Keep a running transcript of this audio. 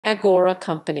Agora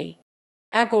Company.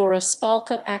 Agora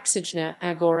Spółka Akcyjna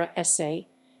Agora SA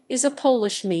is a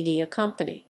Polish media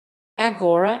company.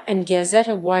 Agora and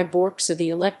Gazeta Wyborcza, the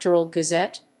Electoral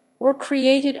Gazette, were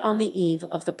created on the eve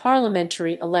of the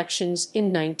parliamentary elections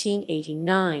in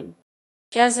 1989.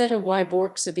 Gazeta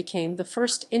Wyborcza became the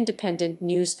first independent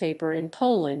newspaper in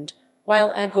Poland,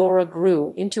 while Agora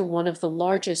grew into one of the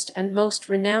largest and most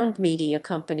renowned media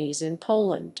companies in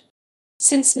Poland.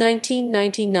 Since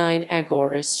 1999,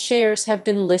 Agora's shares have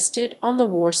been listed on the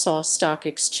Warsaw Stock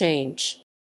Exchange.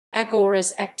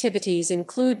 Agora's activities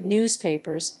include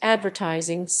newspapers,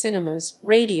 advertising, cinemas,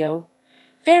 radio,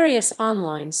 various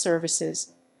online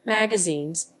services,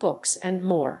 magazines, books, and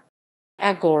more.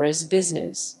 Agora's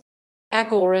business.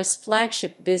 Agora's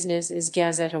flagship business is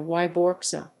Gazeta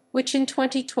Wyborcza, which in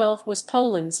 2012 was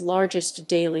Poland's largest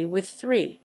daily with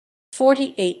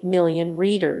 3.48 million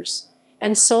readers,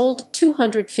 and sold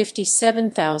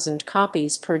 257,000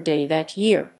 copies per day that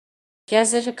year.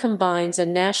 Gazeta combines a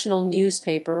national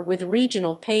newspaper with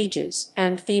regional pages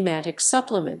and thematic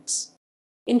supplements.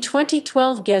 In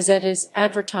 2012, Gazeta's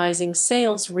advertising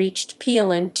sales reached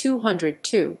PLN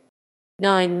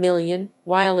 202.9 million,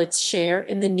 while its share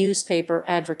in the newspaper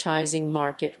advertising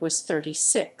market was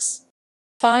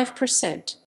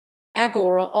 36.5%.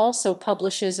 Agora also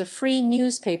publishes a free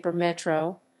newspaper,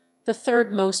 Metro, the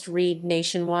third most read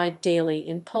nationwide daily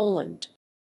in Poland.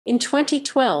 In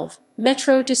 2012,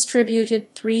 Metro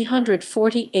distributed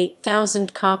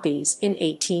 348,000 copies in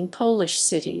 18 Polish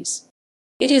cities.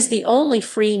 It is the only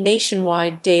free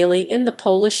nationwide daily in the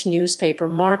Polish newspaper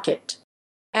market.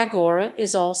 Agora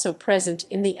is also present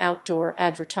in the outdoor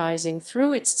advertising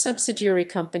through its subsidiary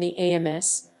company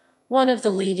AMS, one of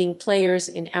the leading players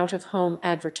in out-of-home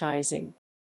advertising.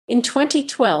 In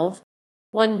 2012,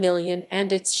 1 million,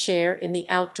 and its share in the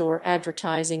outdoor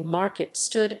advertising market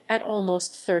stood at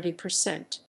almost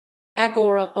 30%.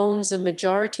 Agora owns a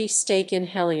majority stake in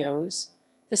Helios,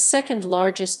 the second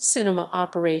largest cinema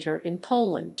operator in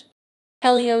Poland.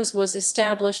 Helios was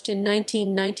established in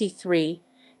 1993,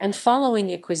 and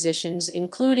following acquisitions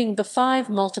including the 5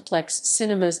 multiplex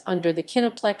cinemas under the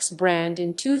Kinoplex brand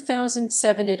in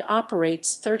 2007, it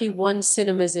operates 31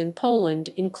 cinemas in Poland,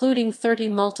 including 30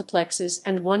 multiplexes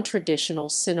and 1 traditional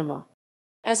cinema.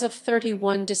 As of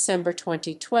 31 December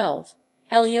 2012,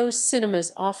 Helios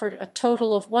cinemas offered a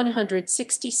total of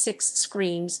 166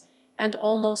 screens and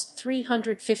almost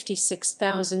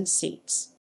 356,000 seats.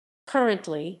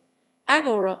 Currently,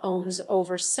 Agora owns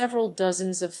over several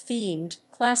dozens of themed,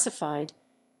 classified,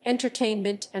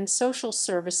 entertainment and social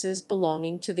services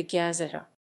belonging to the Gazeta.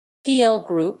 PL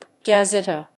Group,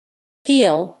 Gazeta,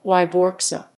 PL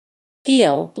Wyborcza,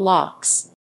 PL Blocks,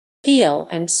 PL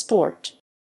and Sport,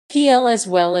 PL, as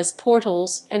well as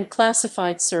portals and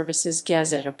classified services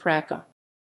Gazeta Prawka,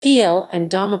 PL and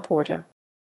Domoporta,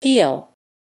 PL.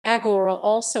 Agora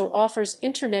also offers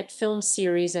internet film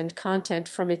series and content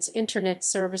from its internet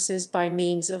services by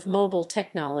means of mobile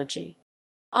technology.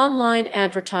 Online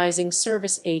advertising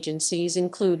service agencies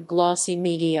include Glossy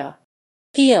Media,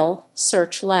 PL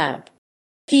Search Lab,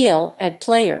 PL Ad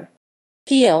Player,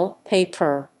 PL Pay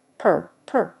Per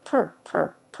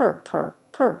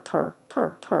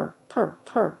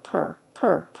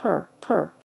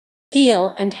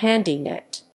PL and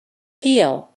HandyNet,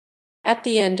 PL. At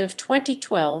the end of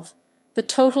 2012, the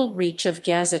total reach of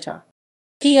Gazeta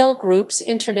PL Group's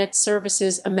internet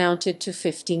services amounted to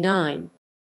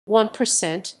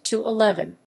 59.1% to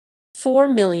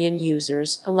 11.4 million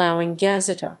users, allowing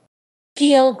Gazeta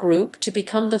PL Group to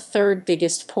become the third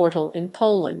biggest portal in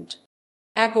Poland.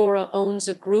 Agora owns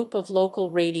a group of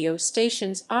local radio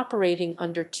stations operating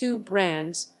under 2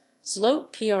 brands,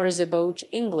 Zlot Przeboj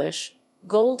English,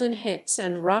 Golden Hits,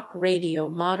 and Rock Radio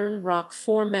Modern Rock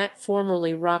format,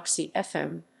 formerly Roxy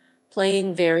FM,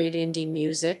 playing varied indie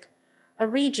music, a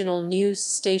regional news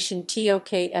station TOK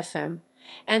FM,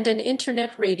 and an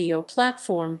internet radio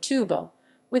platform Tuba,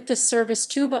 with the service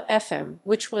Tuba FM,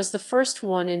 which was the first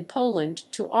one in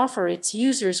Poland to offer its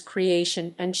users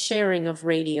creation and sharing of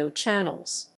radio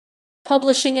channels.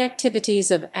 Publishing activities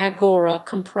of Agora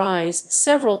comprise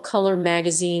several color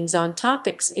magazines on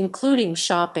topics including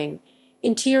shopping,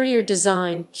 interior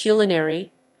design,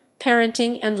 culinary,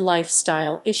 parenting, and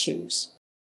lifestyle issues.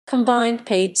 Combined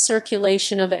paid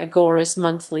circulation of Agora's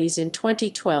monthlies in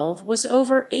 2012 was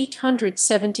over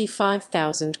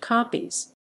 875,000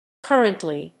 copies.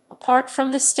 Currently, apart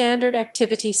from the standard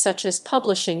activity such as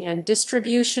publishing and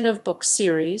distribution of book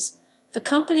series, the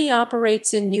company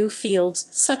operates in new fields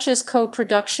such as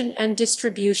co-production and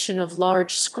distribution of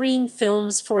large-screen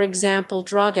films, for example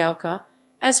Drogałka,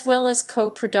 as well as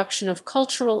co-production of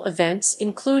cultural events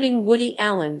including Woody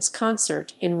Allen's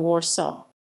concert in Warsaw.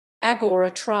 Agora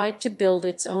tried to build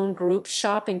its own group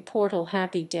shopping portal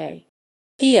Happy Day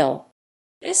PL.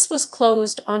 This was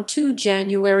closed on 2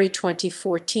 January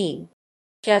 2014.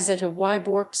 Gazeta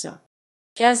Wyborcza.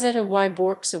 Gazeta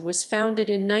Wyborcza was founded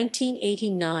in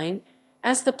 1989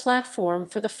 as the platform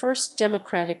for the first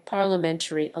democratic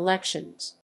parliamentary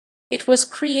elections. It was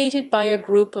created by a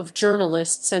group of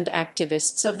journalists and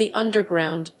activists of the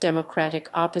underground democratic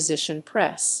opposition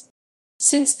press.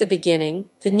 Since the beginning,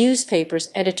 the newspaper's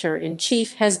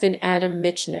editor-in-chief has been Adam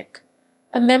Michnik,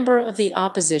 a member of the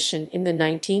opposition in the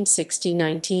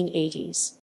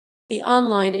 1960–1980s. The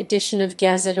online edition of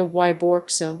Gazeta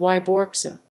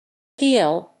Wyborcza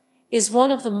PL is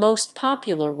one of the most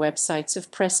popular websites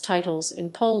of press titles in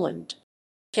Poland.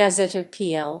 Gazeta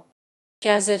PL.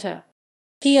 Gazeta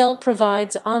PL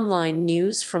provides online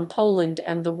news from Poland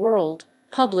and the world,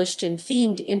 published in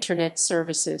themed internet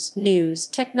services, news,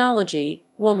 technology,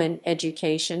 women,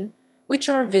 education, which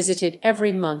are visited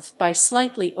every month by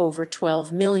slightly over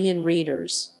 12 million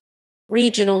readers.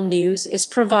 Regional news is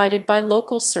provided by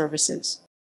local services.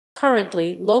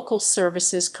 Currently, local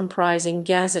services comprising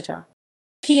Gazeta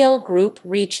PL Group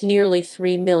reach nearly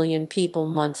 3 million people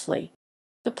monthly.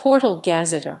 The portal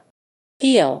Gazeta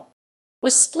PL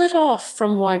was split off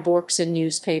from Wyborcza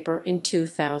newspaper in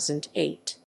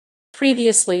 2008.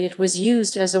 Previously, it was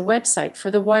used as a website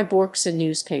for the Wyborcza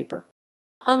newspaper.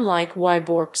 Unlike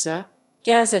Wyborcza,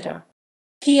 Gazeta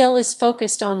PL is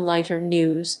focused on lighter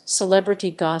news,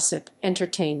 celebrity gossip,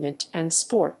 entertainment, and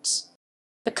sports.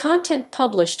 The content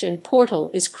published in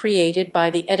portal is created by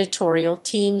the editorial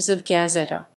teams of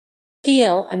Gazeta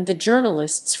PL and the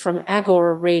journalists from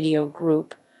Agora Radio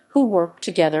Group, who work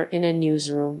together in a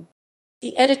newsroom.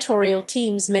 The editorial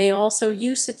teams may also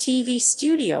use a TV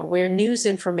studio where news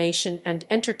information and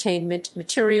entertainment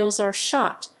materials are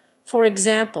shot, for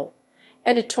example,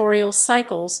 editorial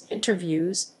cycles,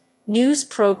 interviews, news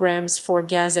programs for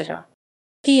Gazeta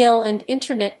PL and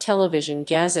internet television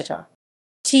Gazeta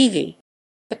TV.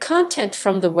 The content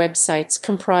from the websites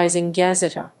comprising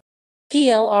Gazeta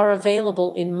PL are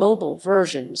available in mobile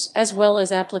versions as well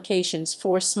as applications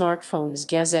for smartphones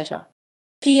Gazeta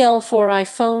PL for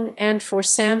iPhone and for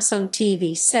Samsung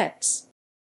TV sets.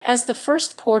 As the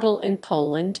first portal in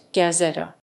Poland,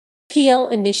 Gazeta PL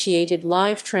initiated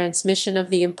live transmission of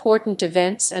the important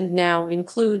events and now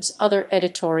includes other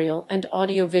editorial and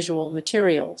audiovisual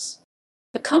materials.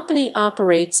 The company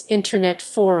operates internet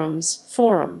forums,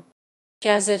 Forum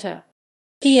Gazeta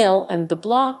PL and the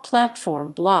blog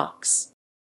platform Blogs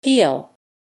PL.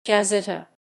 Gazeta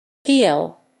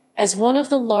PL, as one of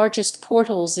the largest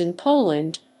portals in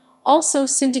Poland, also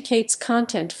syndicates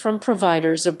content from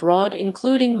providers abroad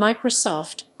including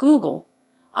Microsoft, Google,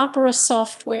 Opera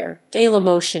Software,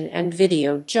 Dailymotion, and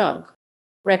Video Jug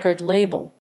record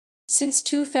label. Since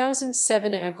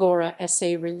 2007, Agora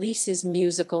SA releases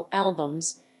musical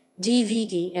albums,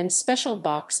 DVD, and special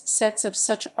box sets of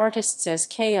such artists as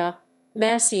Kaja,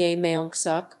 Maciej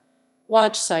Malczuk,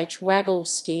 Wojciech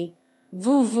Waglowski,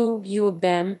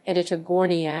 WWUBM, Edyta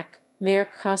Górniak, Marek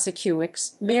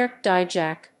Kosiewicz, Marek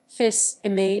Dijak, Fis,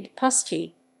 Imade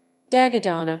Puski,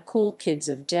 Dagadana, Cool Kids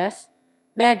of Death,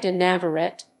 Magda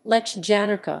Navarrete, Lech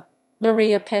Janerka,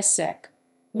 Maria Pesek,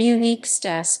 Monique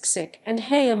Stasksik, and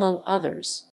Hey, among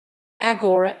others.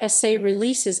 Agora SA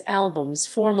releases albums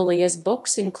formally as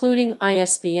books including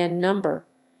ISBN number,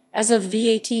 as of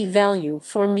VAT value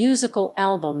for musical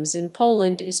albums in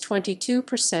Poland is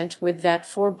 22%, with that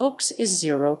for books is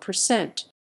 0%.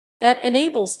 That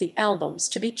enables the albums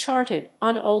to be charted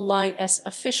on OLI's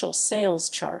official sales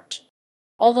chart.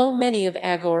 Although many of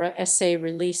Agora SA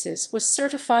releases was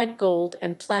certified gold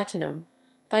and platinum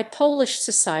by Polish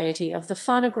Society of the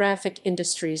Phonographic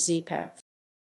Industry ZPAV.